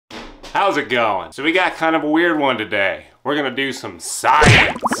How's it going? So we got kind of a weird one today. We're gonna do some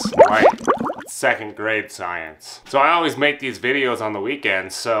science, right? Second grade science. So I always make these videos on the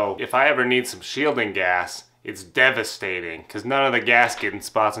weekends, so if I ever need some shielding gas, it's devastating because none of the gas getting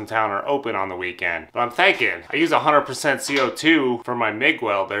spots in town are open on the weekend. But I'm thinking, I use 100% CO2 for my MIG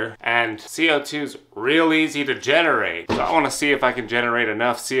welder, and CO2 is real easy to generate. So I want to see if I can generate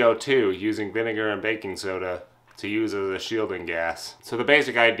enough CO2 using vinegar and baking soda to use as a shielding gas. So the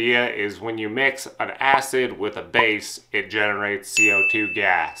basic idea is when you mix an acid with a base, it generates CO2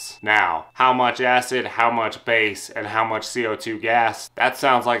 gas. Now, how much acid, how much base, and how much CO2 gas? That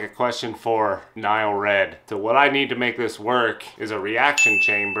sounds like a question for Nile Red. So what I need to make this work is a reaction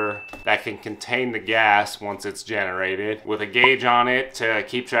chamber that can contain the gas once it's generated, with a gauge on it to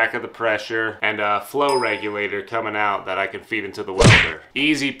keep track of the pressure, and a flow regulator coming out that I can feed into the welder.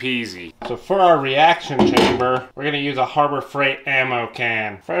 Easy peasy. So for our reaction chamber, we're gonna use a Harbor Freight ammo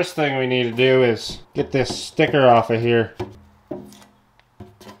can. First thing we need to do is get this sticker off of here.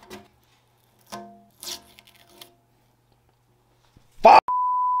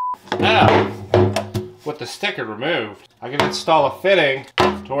 Now, with the sticker removed, I can install a fitting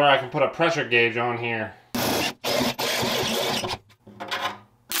to where I can put a pressure gauge on here.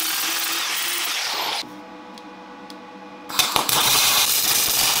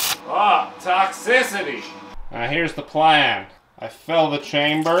 Oh, toxicity! Now here's the plan. I fill the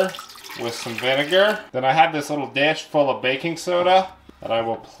chamber with some vinegar. Then I have this little dish full of baking soda that I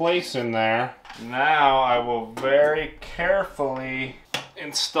will place in there. Now I will very carefully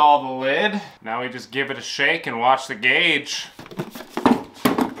install the lid. Now we just give it a shake and watch the gauge.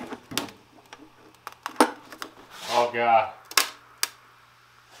 Oh God.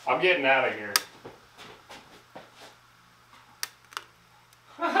 I'm getting out of here.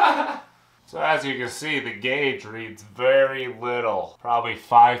 So as you can see, the gauge reads very little, probably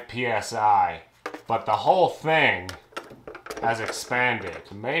 5 psi, but the whole thing has expanded.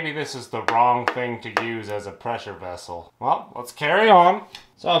 Maybe this is the wrong thing to use as a pressure vessel. Well, let's carry on.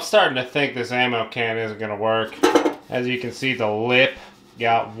 So I'm starting to think this ammo can isn't gonna work. As you can see, the lip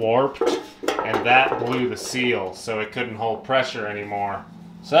got warped and that blew the seal, so it couldn't hold pressure anymore.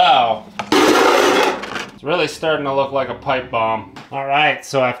 So it's really starting to look like a pipe bomb. Alright,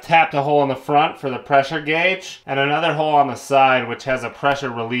 so I've tapped a hole in the front for the pressure gauge and another hole on the side which has a pressure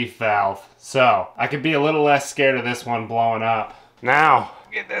relief valve. So I could be a little less scared of this one blowing up. Now,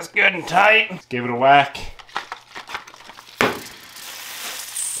 get this good and tight. Let's give it a whack.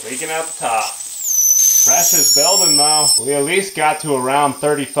 Leaking out the top. Pressure's building though. We at least got to around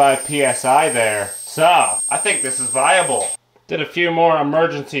 35 psi there. So, I think this is viable. Did a few more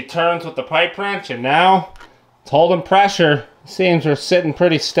emergency turns with the pipe wrench and now it's holding pressure. Seems we're sitting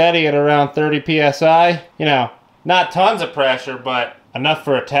pretty steady at around 30 psi. You know, not tons of pressure, but enough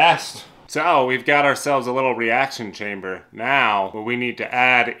for a test. So we've got ourselves a little reaction chamber. Now what we need to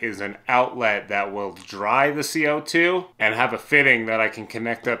add is an outlet that will dry the CO2 and have a fitting that I can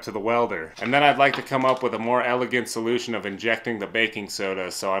connect up to the welder. And then I'd like to come up with a more elegant solution of injecting the baking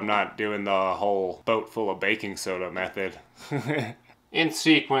soda so I'm not doing the whole boat full of baking soda method. In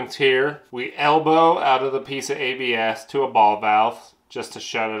sequence here, we elbow out of the piece of ABS to a ball valve just to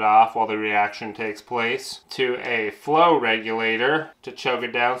shut it off while the reaction takes place, to a flow regulator to choke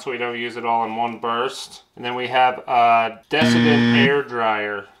it down so we don't use it all in one burst. And then we have a desiccant air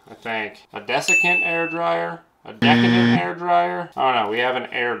dryer, I think. A desiccant air dryer? A decadent air dryer? Oh no, we have an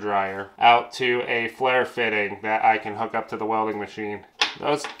air dryer out to a flare fitting that I can hook up to the welding machine.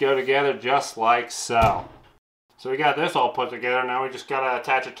 Those go together just like so. So we got this all put together, now we just gotta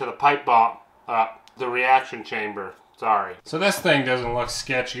attach it to the pipe bomb, the reaction chamber. Sorry. So this thing doesn't look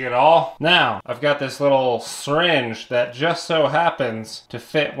sketchy at all. Now, I've got this little syringe that just so happens to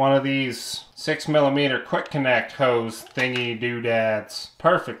fit one of these 6mm quick connect hose thingy doodads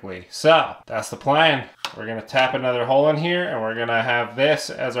perfectly. So, that's the plan. We're gonna tap another hole in here and we're gonna have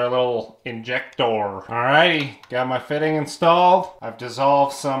this as our little injector. Alrighty, got my fitting installed. I've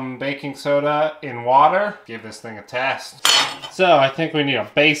dissolved some baking soda in water. Give this thing a test. So, I think we need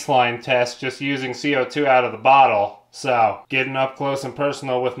a baseline test just using CO2 out of the bottle. So, getting up close and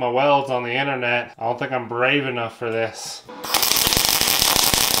personal with my welds on the internet, I don't think I'm brave enough for this.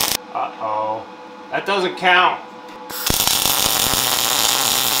 Uh-oh. That doesn't count.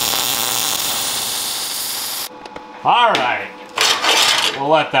 Alright. We'll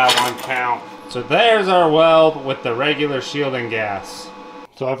let that one count. So there's our weld with the regular shielding gas.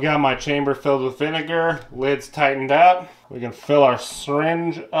 So I've got my chamber filled with vinegar, lids tightened up. We can fill our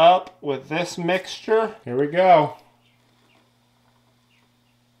syringe up with this mixture. Here we go.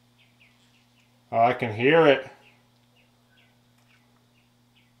 Oh, I can hear it.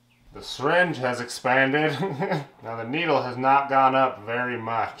 The The syringe has expanded. Now the needle has not gone up very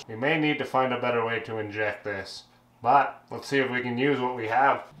much. We may need to find a better way to inject this. But let's see if we can use what we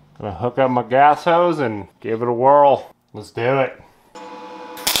have. I'm gonna hook up my gas hose and give it a whirl. Let's do it.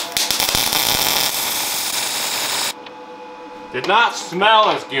 Did not smell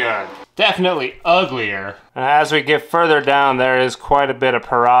as good. Definitely uglier. And as we get further down, there is quite a bit of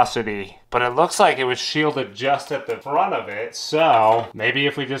porosity. But it looks like it was shielded just at the front of it, so maybe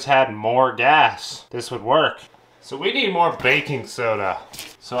if we just had more gas, this would work. So we need more baking soda.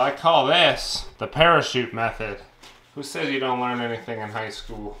 So I call this the parachute method. Who says you don't learn anything in high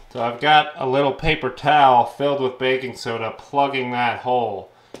school? So I've got a little paper towel filled with baking soda plugging that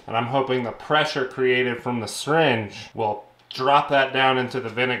hole. And I'm hoping the pressure created from the syringe will drop that down into the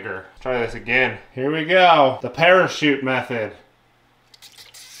vinegar. Try this again. Here we go. The parachute method.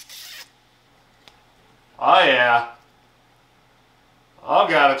 Oh yeah. Oh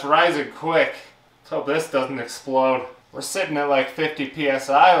god, it's rising quick. Let's hope this doesn't explode. We're sitting at like 50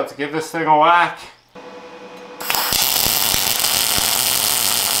 psi. Let's give this thing a whack.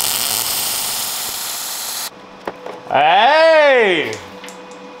 Hey!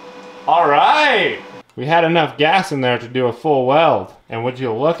 Alright! We had enough gas in there to do a full weld. And would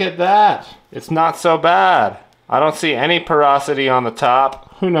you look at that? It's not so bad. I don't see any porosity on the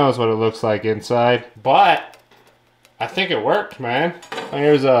top. Who knows what it looks like inside. But I think it worked, man.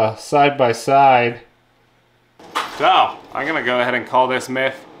 Here's a side-by-side. So, I'm gonna go ahead and call this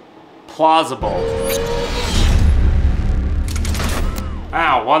myth plausible.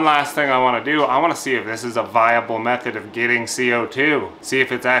 Now, one last thing I want to do. I want to see if this is a viable method of getting CO2. See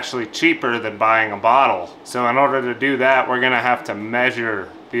if it's actually cheaper than buying a bottle. So in order to do that, we're gonna have to measure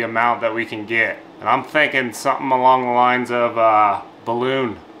the amount that we can get. And I'm thinking something along the lines of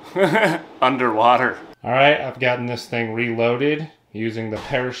balloon underwater. All right, I've gotten this thing reloaded using the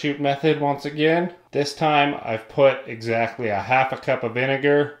parachute method once again. This time I've put exactly a half a cup of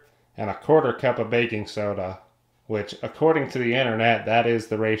vinegar and a quarter cup of baking soda, which according to the internet, that is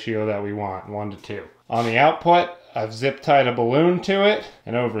the ratio that we want, 1 to 2. On the output, I've zip tied a balloon to it,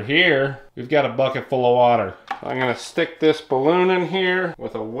 and over here, we've got a bucket full of water. So I'm gonna stick this balloon in here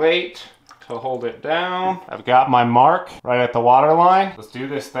with a weight to hold it down. I've got my mark right at the water line. Let's do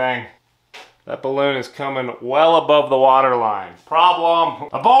this thing. That balloon is coming well above the water line. Problem,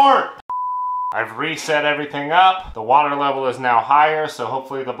 abort! I've reset everything up. The water level is now higher, so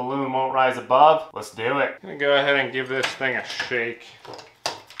hopefully the balloon won't rise above. Let's do it. I'm gonna go ahead and give this thing a shake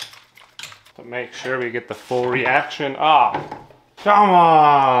to make sure we get the full reaction. Ah, come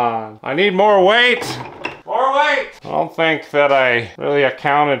on! I need more weight! More weight! I don't think that I really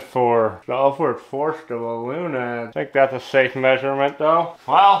accounted for the upward force the balloon had. I think that's a safe measurement though.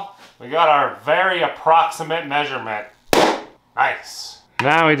 Well, we got our very approximate measurement. Nice.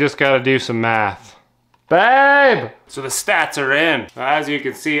 Now we just gotta do some math. Babe! So the stats are in. Now, as you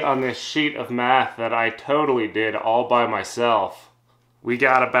can see on this sheet of math that I totally did all by myself, we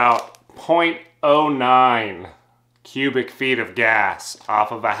got about 0.09 cubic feet of gas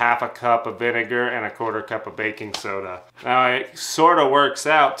off of a half a cup of vinegar and a quarter cup of baking soda. Now it sort of works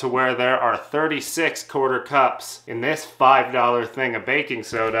out to where there are 36 quarter cups in this $5 thing of baking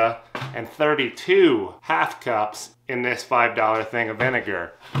soda and 32 half cups in this $5 thing of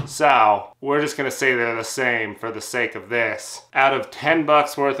vinegar. So we're just gonna say they're the same for the sake of this. Out of 10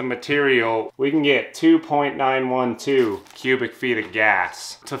 bucks worth of material, we can get 2.912 cubic feet of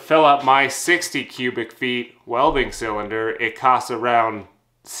gas. To fill up my 60 cubic feet welding cylinder, it costs around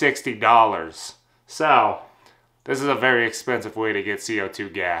 $60. So this is a very expensive way to get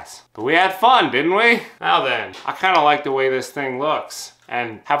CO2 gas. But we had fun, didn't we? Now then, I kind of like the way this thing looks.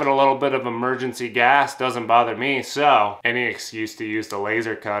 And having a little bit of emergency gas doesn't bother me, so any excuse to use the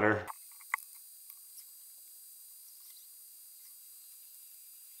laser cutter.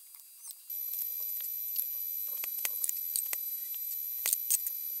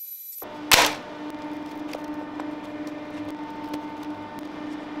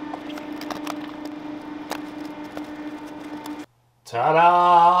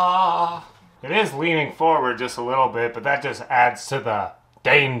 Ta-da! It is leaning forward just a little bit, but that just adds to the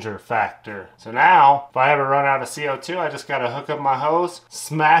danger factor. So now, if I ever run out of CO2, I just gotta hook up my hose,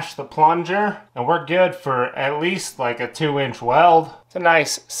 smash the plunger, and we're good for at least like a 2-inch weld. It's a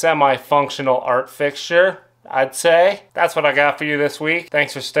nice semi-functional art fixture, I'd say. That's what I got for you this week.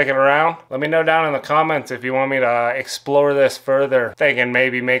 Thanks for sticking around. Let me know down in the comments if you want me to explore this further. Thinking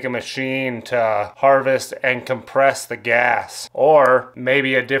maybe make a machine to harvest and compress the gas. Or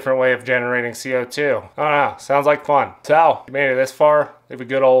maybe a different way of generating CO2. I don't know. Sounds like fun. So, if you made it this far, leave a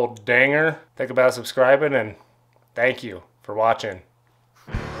good old danger. Think about subscribing, and thank you for watching.